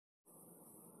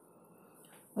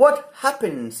What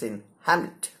happens in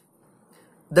Hamlet?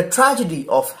 The tragedy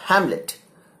of Hamlet,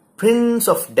 Prince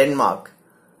of Denmark,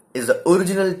 is the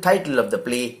original title of the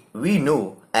play we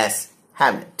know as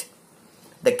Hamlet.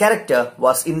 The character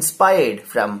was inspired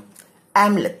from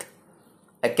Hamlet,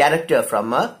 a character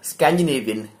from a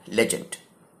Scandinavian legend.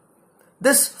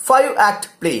 This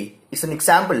five-act play is an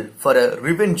example for a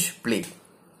revenge play.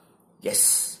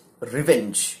 Yes,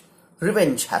 revenge.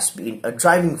 Revenge has been a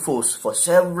driving force for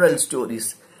several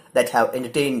stories that have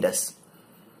entertained us.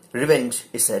 Revenge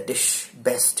is a dish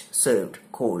best served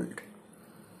cold.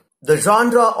 The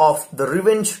genre of the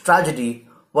revenge tragedy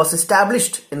was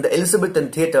established in the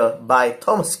Elizabethan theatre by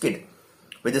Thomas Kyd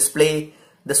with his play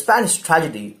The Spanish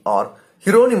Tragedy, or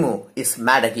Hieronymo is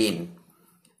Mad Again.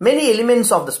 Many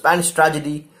elements of the Spanish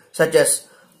tragedy, such as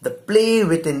the play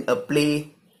within a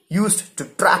play used to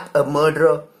trap a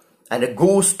murderer and a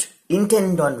ghost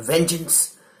intent on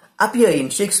vengeance, appear in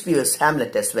Shakespeare's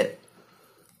Hamlet as well.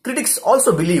 Critics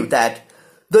also believe that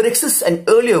there exists an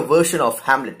earlier version of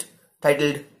Hamlet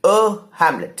titled A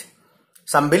Hamlet.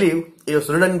 Some believe it was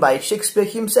written by Shakespeare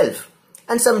himself,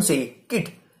 and some say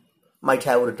Kyd might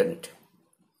have written it.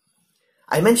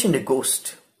 I mentioned a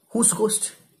ghost. Whose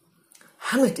ghost?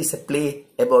 Hamlet is a play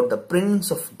about the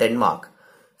Prince of Denmark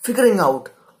figuring out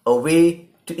a way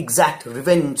to exact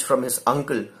revenge from his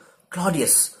uncle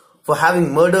Claudius for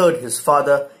having murdered his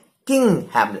father, King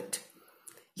Hamlet.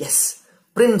 Yes,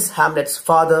 Prince Hamlet's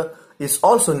father is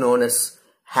also known as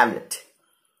Hamlet.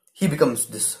 He becomes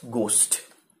this ghost.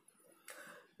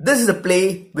 This is a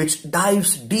play which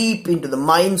dives deep into the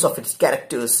minds of its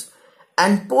characters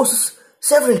and poses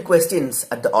several questions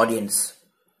at the audience.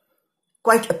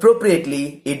 Quite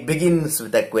appropriately, it begins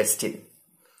with a question.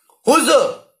 Who's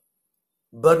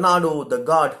Bernardo the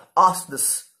god asks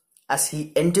this as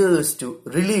he enters to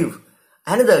relieve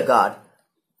another guard,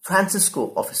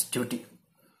 Francisco, of his duty.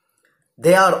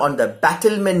 They are on the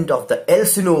battlement of the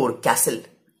Elsinore castle.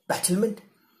 Battlement?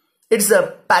 It's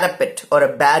a parapet or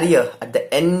a barrier at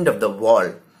the end of the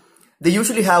wall. They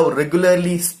usually have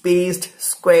regularly spaced,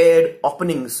 squared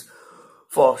openings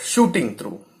for shooting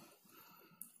through.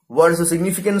 What is the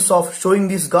significance of showing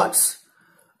these guards?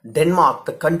 Denmark,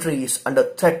 the country, is under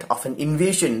threat of an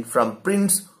invasion from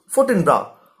Prince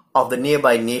Fortinbras of the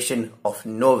nearby nation of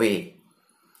Norway.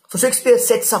 So Shakespeare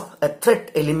sets up a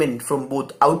threat element from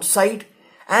both outside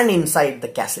and inside the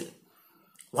castle.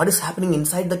 What is happening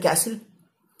inside the castle?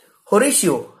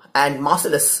 Horatio and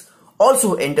Marcellus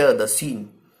also enter the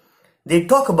scene. They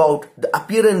talk about the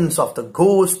appearance of the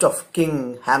ghost of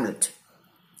King Hamlet.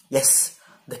 Yes,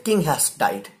 the king has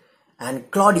died, and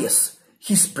Claudius,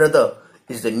 his brother,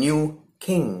 is the new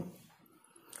king.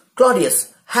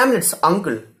 Claudius, Hamlet's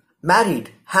uncle,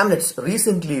 married Hamlet's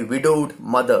recently widowed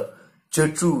mother,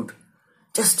 Gertrude,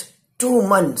 just 2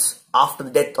 months after the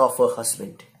death of her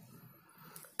husband.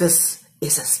 This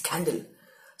is a scandal.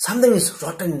 Something is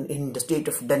rotten in the state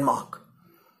of Denmark,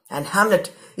 and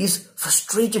Hamlet is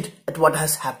frustrated at what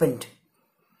has happened.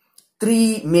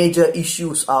 3 major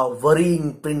issues are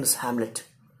worrying Prince Hamlet.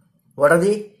 What are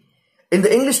they? In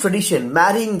the English tradition,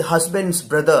 marrying the husband's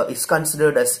brother is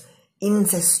considered as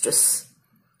incestuous.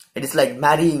 It is like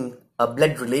marrying a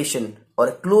blood relation or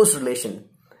a close relation.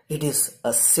 It is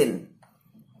a sin.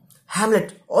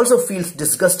 Hamlet also feels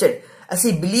disgusted as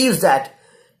he believes that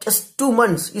just 2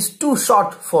 months is too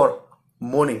short for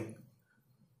mourning.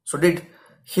 So did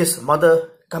his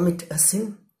mother commit a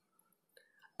sin?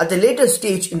 At a later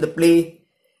stage in the play,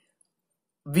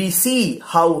 we see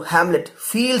how Hamlet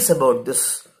feels about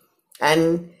this,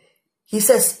 and he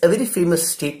says a very famous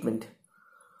statement.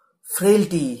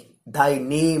 Frailty, thy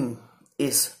name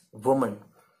is woman.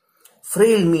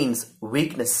 Frail means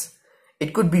weakness.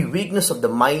 It could be weakness of the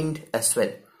mind as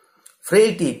well.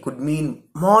 Frailty could mean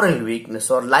moral weakness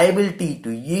or liability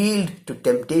to yield to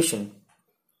temptation.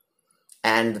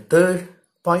 And the third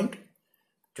point,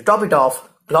 to top it off,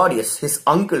 Claudius, his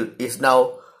uncle, is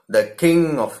now the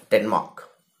king of Denmark.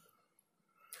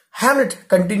 Hamlet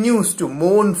continues to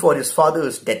mourn for his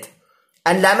father's death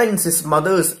and laments his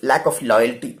mother's lack of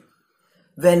loyalty.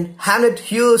 When Hamlet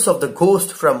hears of the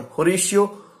ghost from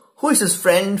Horatio, who is his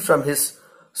friend from his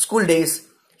school days,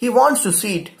 he wants to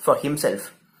see it for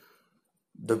himself.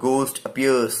 The ghost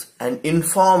appears and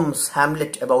informs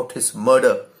Hamlet about his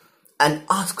murder and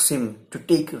asks him to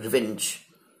take revenge.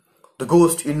 The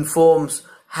ghost informs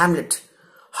Hamlet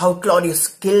how Claudius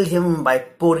killed him by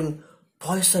pouring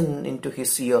poison into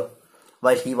his ear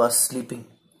while he was sleeping.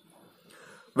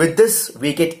 With this,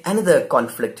 we get another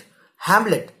conflict.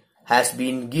 Hamlet has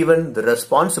been given the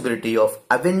responsibility of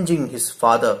avenging his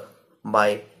father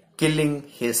by killing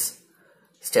his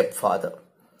stepfather.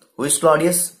 Who is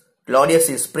Claudius? Claudius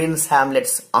is Prince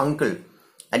Hamlet's uncle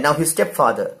and now his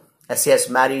stepfather, as he has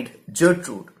married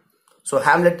Gertrude. So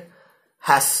Hamlet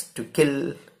has to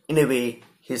kill, in a way,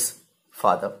 his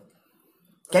father.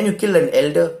 Can you kill an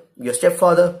elder, your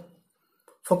stepfather?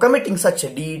 For committing such a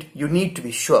deed, you need to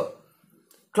be sure.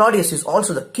 Claudius is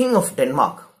also the king of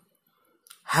Denmark.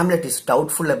 Hamlet is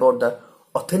doubtful about the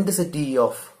authenticity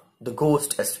of the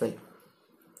ghost as well.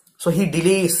 So he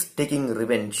delays taking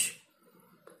revenge,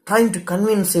 trying to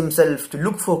convince himself to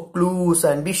look for clues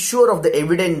and be sure of the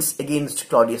evidence against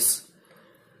Claudius.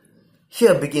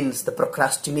 Here begins the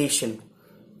procrastination.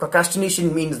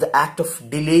 Procrastination means the act of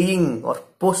delaying or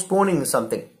postponing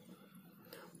something.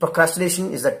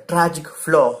 Procrastination is a tragic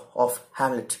flaw of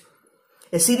Hamlet.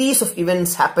 A series of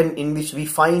events happen in which we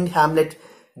find Hamlet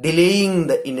delaying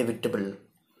the inevitable.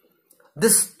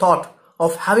 This thought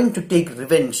of having to take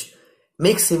revenge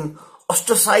makes him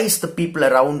ostracize the people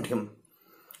around him.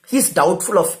 He is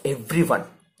doubtful of everyone,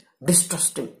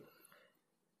 distrusting.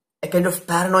 A kind of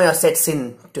paranoia sets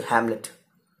in to Hamlet.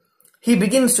 He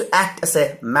begins to act as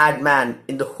a madman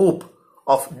in the hope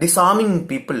of disarming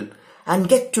people and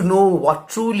get to know what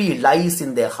truly lies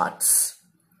in their hearts.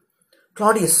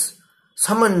 Claudius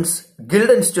summons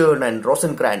Guildenstern and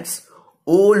Rosencrantz,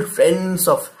 old friends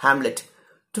of Hamlet,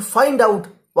 to find out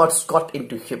what's got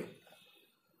into him.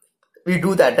 We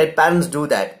do that, right? Parents do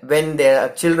that. When their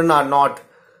children are not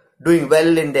doing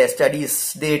well in their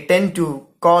studies, they tend to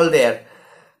call their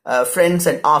friends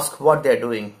and ask what they're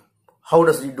doing. How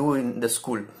does he do in the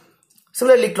school?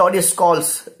 Similarly, Claudius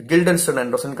calls Guildenstern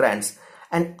and Rosencrantz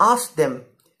and asks them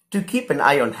to keep an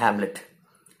eye on Hamlet.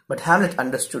 But Hamlet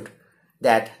understood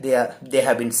that they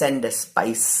have been sent as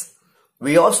spies.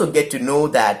 We also get to know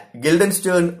that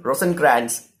Guildenstern,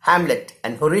 Rosencrantz, Hamlet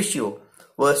and Horatio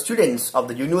were students of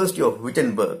the University of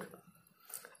Wittenberg.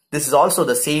 This is also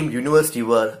the same university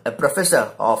where a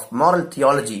professor of moral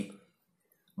theology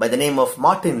by the name of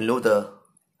Martin Luther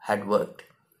had worked.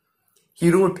 He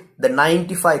wrote the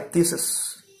 95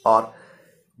 Thesis or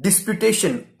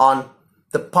Disputation on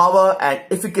the power and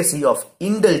efficacy of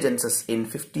indulgences in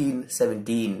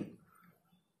 1517.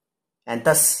 And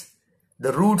thus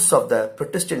the roots of the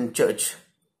Protestant church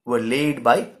were laid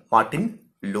by Martin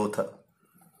Luther.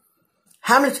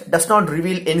 Hamlet does not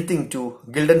reveal anything to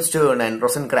Guildenstern and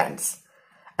Rosencrantz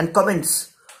and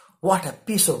comments, "What a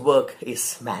piece of work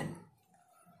is man."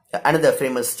 Another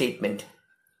famous statement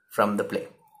from the play.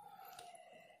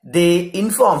 They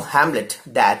inform Hamlet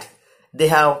that they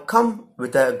have come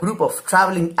with a group of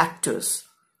traveling actors.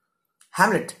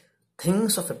 Hamlet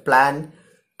thinks of a plan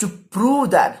to prove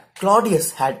that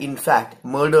Claudius had in fact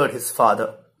murdered his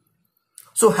father.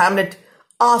 So Hamlet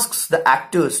asks the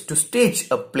actors to stage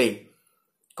a play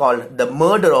called The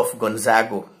Murder of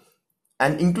Gonzago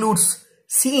and includes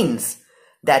scenes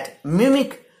that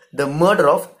mimic the murder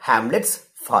of Hamlet's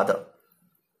father.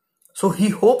 So he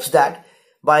hopes that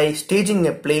by staging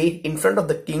a play in front of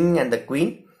the king and the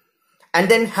queen and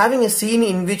then having a scene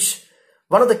in which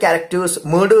one of the characters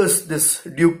murders this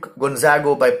Duke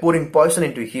Gonzago by pouring poison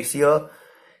into his ear,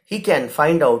 he can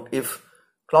find out if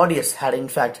Claudius had in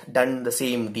fact done the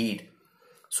same deed.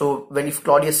 So if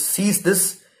Claudius sees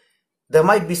this, there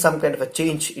might be some kind of a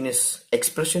change in his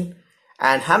expression,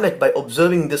 and Hamlet, by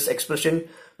observing this expression,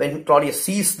 when Claudius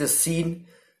sees this scene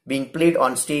being played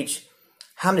on stage,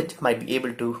 Hamlet might be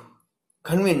able to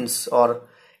convince or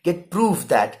get proof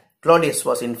that Claudius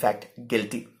was in fact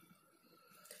guilty.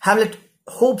 Hamlet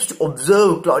hopes to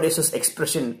observe Claudius's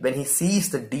expression when he sees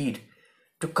the deed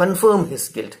to confirm his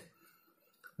guilt.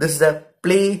 This is a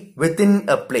play within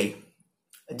a play.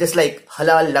 Just like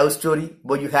Halal Love Story,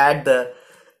 where you had the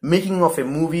making of a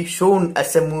movie shown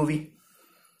as a movie,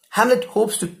 Hamlet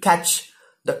hopes to catch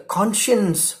the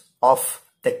conscience of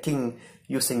the king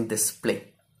using this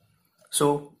play.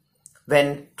 So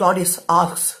when Claudius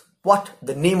asks what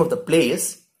the name of the play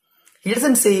is, he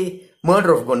doesn't say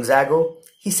Murder of Gonzago.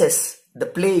 He says the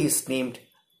play is named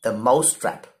The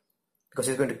Mousetrap because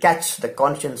he's going to catch the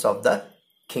conscience of the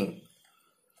king.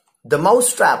 The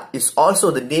Mousetrap is also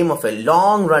the name of a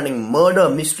long-running murder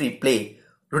mystery play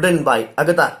written by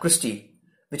Agatha Christie,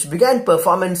 which began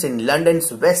performance in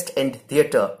London's West End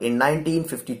Theatre in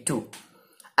 1952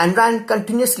 and ran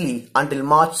continuously until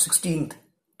March 16,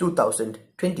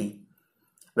 2020,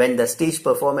 when the stage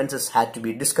performances had to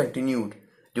be discontinued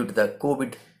due to the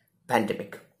COVID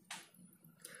pandemic.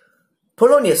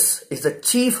 Polonius is the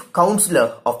chief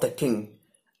counselor of the king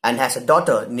and has a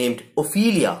daughter named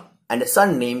Ophelia and a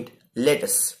son named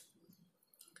Letus.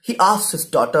 He asks his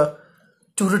daughter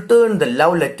to return the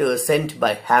love letters sent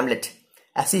by Hamlet,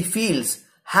 as he feels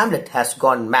Hamlet has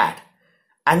gone mad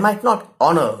and might not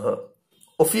honor her.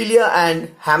 Ophelia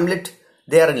and Hamlet,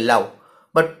 they are in love.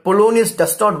 But Polonius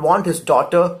does not want his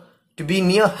daughter to be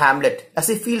near Hamlet as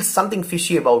he feels something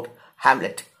fishy about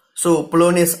Hamlet. So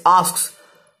Polonius asks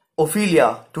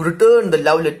Ophelia to return the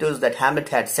love letters that Hamlet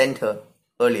had sent her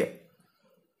earlier.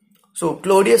 So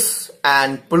Claudius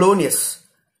and Polonius,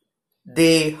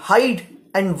 they hide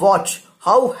and watch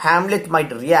how Hamlet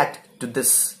might react to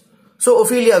this. So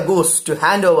Ophelia goes to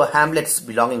hand over Hamlet's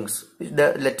belongings,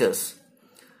 the letters.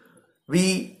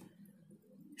 We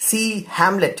see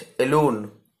Hamlet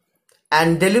alone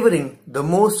and delivering the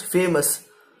most famous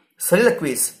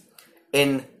soliloquies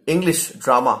in English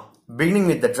drama, beginning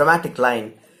with the dramatic line,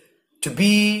 "To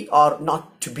be or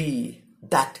not to be,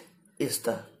 that is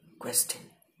the question."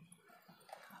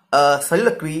 A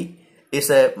soliloquy is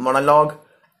a monologue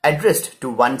addressed to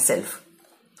oneself,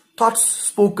 thoughts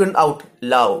spoken out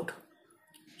loud,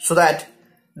 so that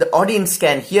the audience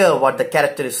can hear what the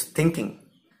character is thinking.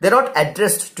 They're not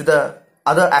addressed to the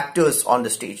other actors on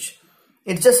the stage.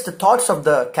 It's just the thoughts of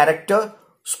the character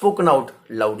spoken out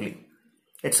loudly.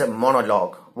 It's a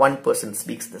monologue. One person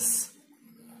speaks this.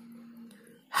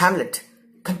 Hamlet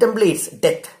contemplates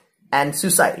death and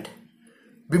suicide,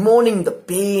 bemoaning the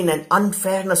pain and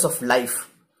unfairness of life,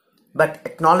 but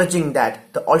acknowledging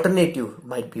that the alternative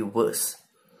might be worse.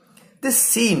 This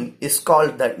scene is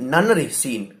called the nunnery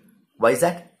scene. Why is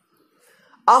that?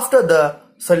 After the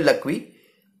soliloquy,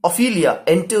 Ophelia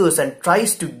enters and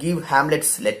tries to give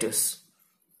Hamlet's letters.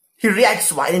 He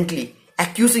reacts violently,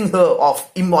 accusing her of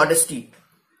immodesty,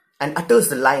 and utters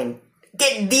the line,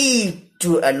 "Get thee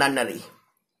to a nunnery."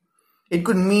 It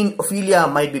could mean Ophelia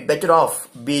might be better off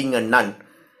being a nun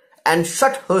and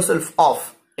shut herself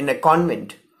off in a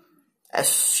convent, as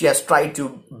she has tried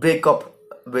to break up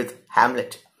with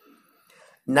Hamlet.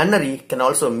 Nunnery can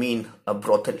also mean a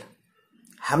brothel.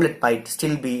 Hamlet might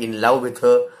still be in love with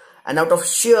her, and out of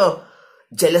sheer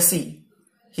jealousy,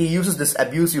 he uses this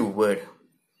abusive word.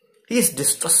 He is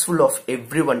distrustful of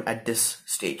everyone at this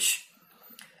stage.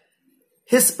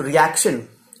 His reaction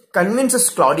convinces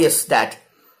Claudius that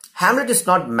Hamlet is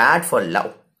not mad for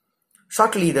love.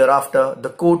 Shortly thereafter, the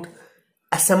court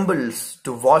assembles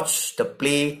to watch the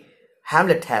play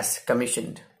Hamlet has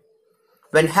commissioned.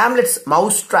 When Hamlet's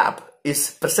mousetrap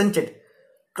is presented,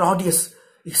 Claudius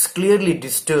is clearly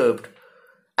disturbed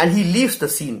and he leaves the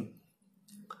scene.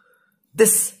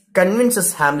 This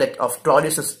convinces Hamlet of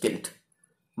Claudius's guilt.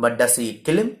 But does he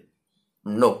kill him?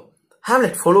 No.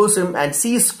 Hamlet follows him and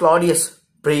sees Claudius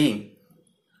praying.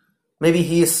 Maybe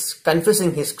he is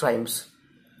confessing his crimes.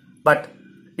 But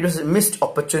it was a missed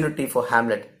opportunity for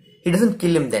Hamlet. He doesn't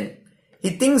kill him then.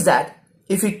 He thinks that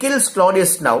if he kills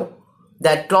Claudius now,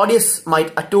 that Claudius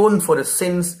might atone for his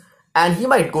sins and he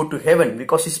might go to heaven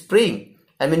because he's praying.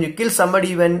 And when you kill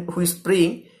somebody who is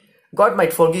praying, God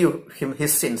might forgive him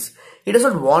his sins. He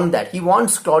doesn't want that. He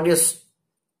wants Claudius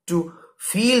to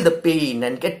feel the pain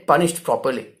and get punished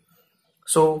properly.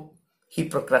 So he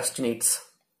procrastinates.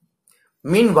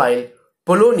 Meanwhile,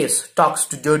 Polonius talks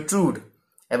to Gertrude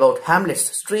about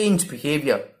Hamlet's strange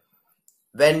behavior.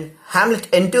 When Hamlet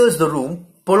enters the room,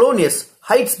 Polonius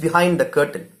hides behind the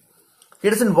curtain. He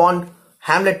doesn't want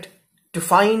Hamlet to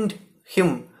find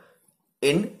him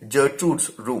in Gertrude's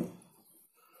room.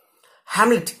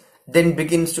 Hamlet then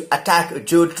begins to attack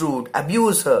Gertrude,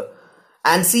 abuse her,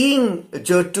 and seeing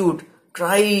Gertrude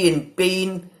cry in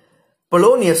pain,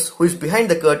 Polonius, who is behind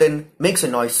the curtain, makes a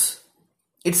noise.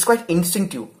 It's quite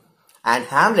instinctive, and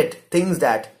Hamlet thinks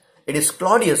that it is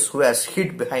Claudius who has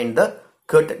hid behind the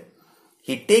curtain.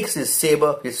 He takes his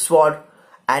saber, his sword,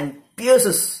 and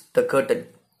pierces the curtain.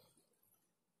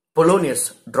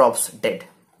 Polonius drops dead.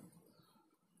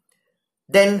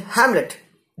 Then Hamlet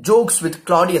jokes with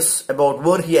Claudius about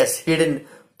where he has hidden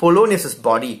Polonius's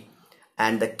body,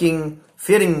 and the king,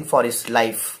 fearing for his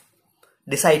life,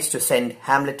 decides to send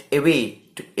Hamlet away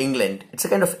to England. It's a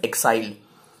kind of exile.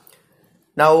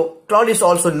 Now, Claudius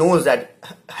also knows that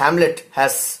Hamlet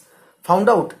has found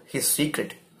out his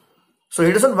secret. So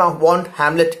he doesn't want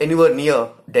Hamlet anywhere near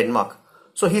Denmark.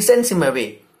 So he sends him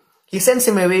away. He sends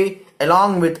him away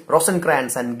along with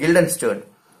Rosencrantz and Guildenstern.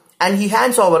 And he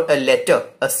hands over a letter,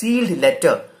 a sealed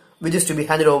letter, which is to be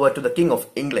handed over to the King of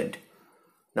England.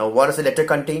 Now, what does the letter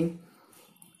contain?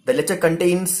 The letter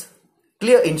contains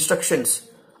clear instructions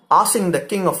asking the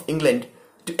King of England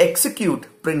to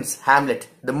execute Prince Hamlet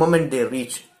the moment they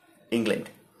reach England.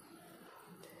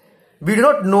 We do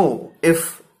not know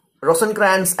if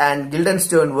Rosencrantz and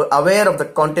Guildenstern were aware of the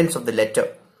contents of the letter.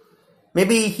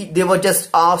 Maybe they were just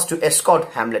asked to escort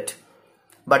Hamlet.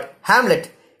 But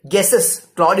Hamlet guesses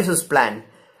Claudius's plan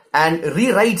and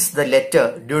rewrites the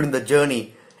letter during the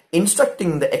journey,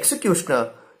 instructing the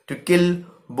executioner to kill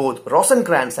both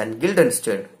Rosencrantz and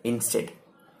Guildenstern instead.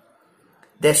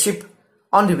 Their ship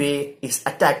on the way is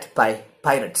attacked by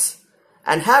pirates,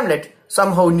 and Hamlet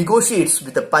somehow negotiates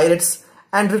with the pirates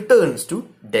and returns to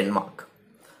Denmark.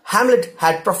 Hamlet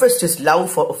had professed his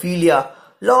love for Ophelia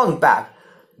long back,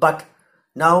 but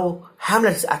now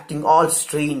Hamlet is acting all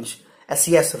strange as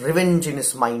he has revenge in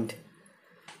his mind.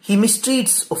 He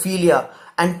mistreats Ophelia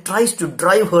and tries to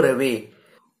drive her away.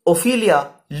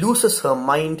 Ophelia loses her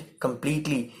mind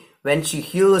completely when she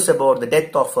hears about the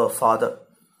death of her father,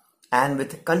 and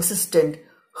with consistent,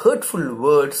 hurtful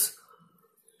words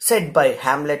said by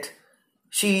Hamlet,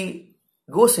 she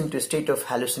goes into a state of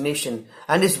hallucination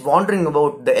and is wandering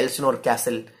about the Elsinore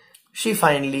castle. She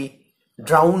finally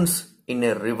drowns in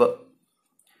a river.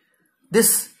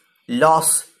 This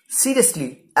loss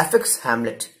seriously affects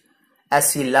Hamlet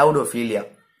as he loved Ophelia.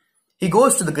 He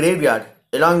goes to the graveyard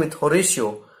along with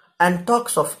Horatio and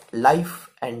talks of life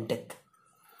and death.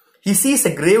 He sees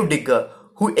a gravedigger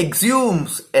who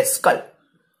exhumes a skull.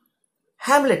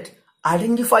 Hamlet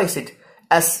identifies it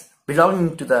as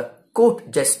belonging to the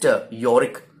court jester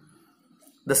Yorick.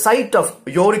 The sight of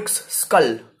Yorick's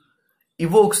skull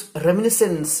evokes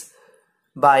reminiscence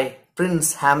by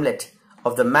Prince Hamlet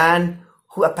of the man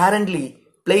who apparently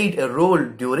played a role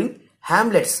during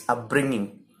Hamlet's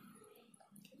upbringing.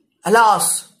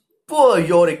 Alas, poor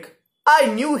Yorick! I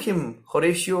knew him,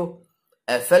 Horatio,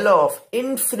 a fellow of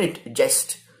infinite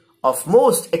jest, of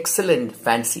most excellent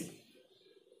fancy.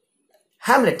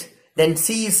 Hamlet then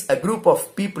sees a group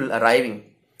of people arriving.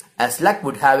 As luck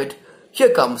would have it,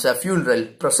 here comes a funeral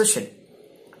procession.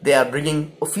 They are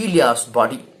bringing Ophelia's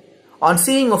body. On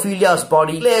seeing Ophelia's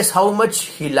body, he declares how much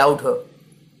he loved her.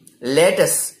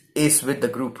 Laertes is with the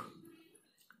group.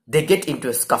 They get into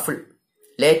a scuffle.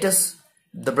 Laertes,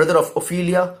 the brother of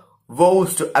Ophelia,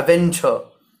 vows to avenge her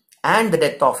and the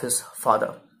death of his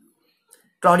father.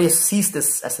 Claudius sees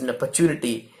this as an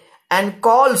opportunity and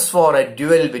calls for a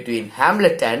duel between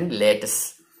Hamlet and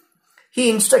Laertes. He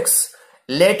instructs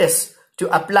Laertes to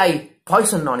apply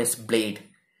poison on his blade.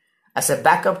 As a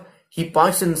backup, he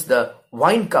poisons the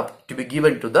wine cup to be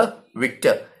given to the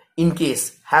victor in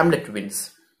case Hamlet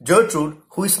wins. Gertrude,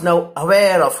 who is now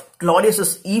aware of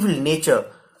Claudius's evil nature,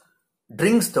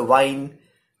 drinks the wine,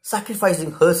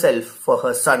 sacrificing herself for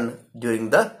her son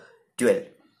during the duel.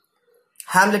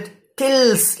 Hamlet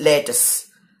kills Laertes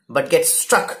but gets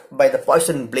struck by the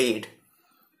poisoned blade.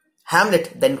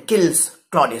 Hamlet then kills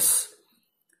Claudius.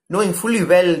 Knowing fully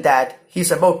well that he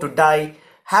is about to die,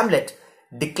 Hamlet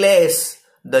declares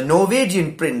the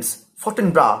Norwegian prince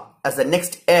Fortinbras as the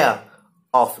next heir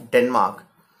of Denmark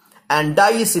and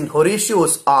dies in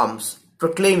Horatio's arms,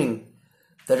 proclaiming,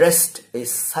 "The rest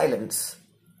is silence."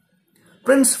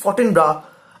 Prince Fortinbras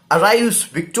arrives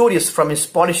victorious from his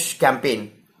Polish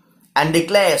campaign and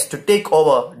declares to take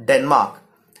over Denmark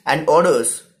and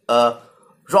orders a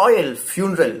royal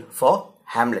funeral for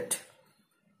Hamlet.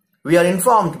 We are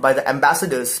informed by the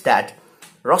ambassadors that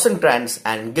Rosencrantz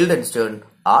and Guildenstern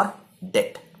are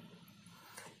dead.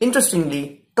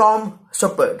 Interestingly, Tom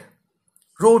Stoppard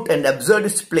wrote an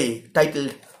absurdist play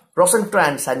titled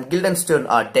Rosencrantz and Guildenstern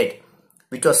Are Dead,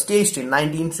 which was staged in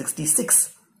 1966.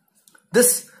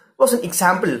 This was an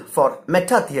example for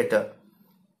meta-theatre.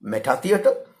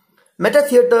 Meta-theatre?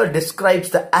 Meta-theatre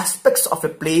describes the aspects of a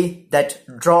play that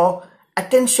draw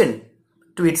attention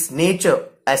to its nature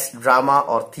as drama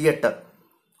or theatre,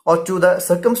 or to the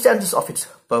circumstances of its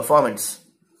performance.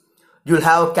 You'll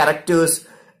have characters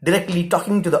directly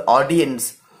talking to the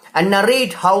audience and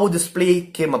narrate how this play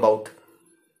came about.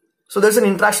 So there's an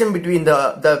interaction between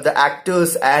the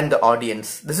actors and the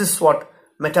audience. This is what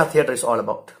meta-theatre is all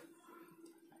about.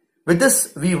 With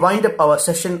this, we wind up our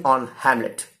session on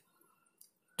Hamlet.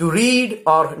 To read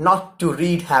or not to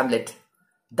read Hamlet,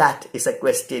 that is a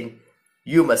question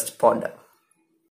you must ponder.